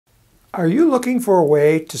Are you looking for a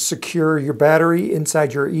way to secure your battery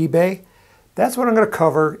inside your eBay? That's what I'm going to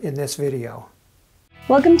cover in this video.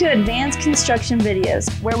 Welcome to Advanced Construction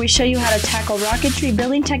Videos, where we show you how to tackle rocketry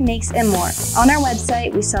building techniques and more. On our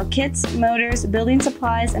website, we sell kits, motors, building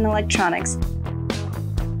supplies, and electronics.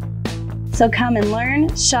 So come and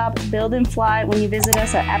learn, shop, build, and fly when you visit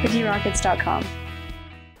us at apogeerockets.com.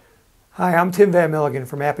 Hi, I'm Tim Van Milligan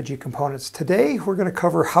from Apogee Components. Today we're going to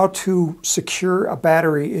cover how to secure a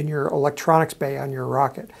battery in your electronics bay on your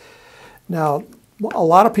rocket. Now, a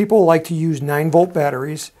lot of people like to use 9-volt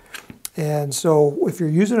batteries, and so if you're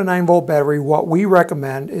using a 9-volt battery, what we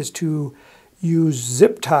recommend is to use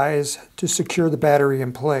zip ties to secure the battery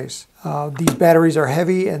in place. These batteries are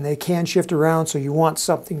heavy and they can shift around, so you want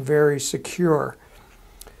something very secure.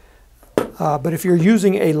 But if you're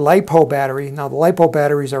using a LiPo battery, now the LiPo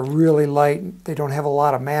batteries are really light, they don't have a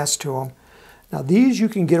lot of mass to them. Now these you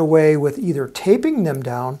can get away with either taping them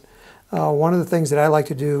down. One of the things that I like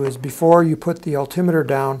to do is before you put the altimeter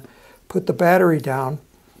down, put the battery down,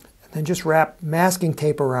 and then just wrap masking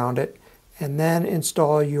tape around it, and then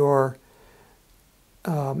install your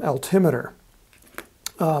altimeter.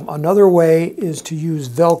 Another way is to use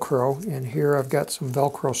Velcro, and here I've got some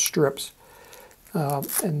Velcro strips,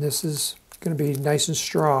 and this is going to be nice and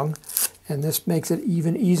strong, and this makes it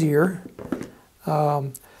even easier.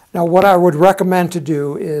 Now what I would recommend to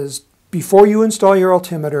do is, before you install your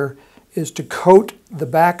altimeter, is to coat the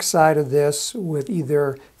back side of this with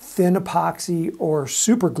either thin epoxy or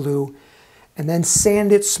super glue, and then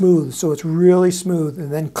sand it smooth so it's really smooth,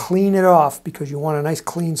 and then clean it off because you want a nice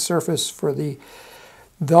clean surface for the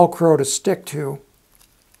Velcro to stick to,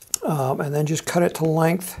 and then just cut it to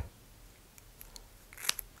length.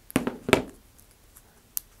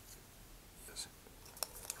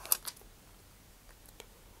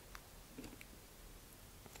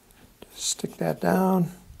 Stick that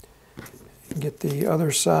down and get the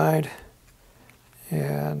other side.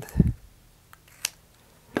 And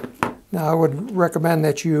now I would recommend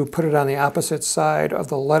that you put it on the opposite side of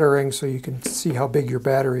the lettering so you can see how big your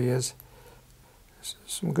battery is. This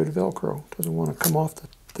is some good Velcro. Doesn't want to come off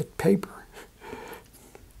the paper.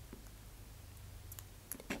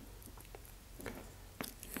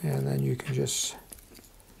 And then you can just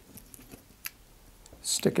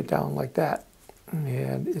stick it down like that.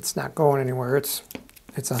 And it's not going anywhere. It's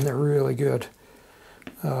on there really good.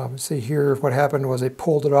 See here, what happened was it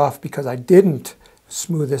pulled it off because I didn't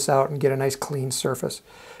smooth this out and get a nice clean surface.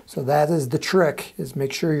 So that is the trick, is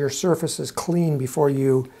make sure your surface is clean before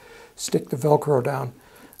you stick the Velcro down.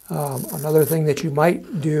 Another thing that you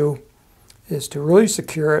might do is to really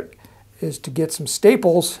secure it is to get some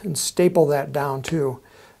staples and staple that down too,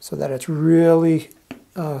 so that it's really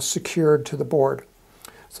secured to the board.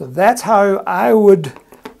 So that's how I would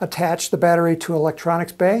attach the battery to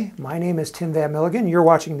electronics bay. My name is Tim Van Milligan. You're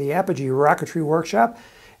watching the Apogee Rocketry Workshop.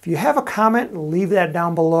 If you have a comment, leave that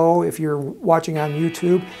down below. If you're watching on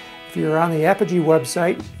YouTube, if you're on the Apogee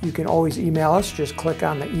website, you can always email us. Just click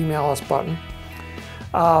on the email us button.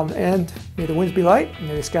 And may the winds be light, and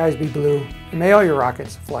may the skies be blue, and may all your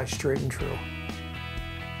rockets fly straight and true.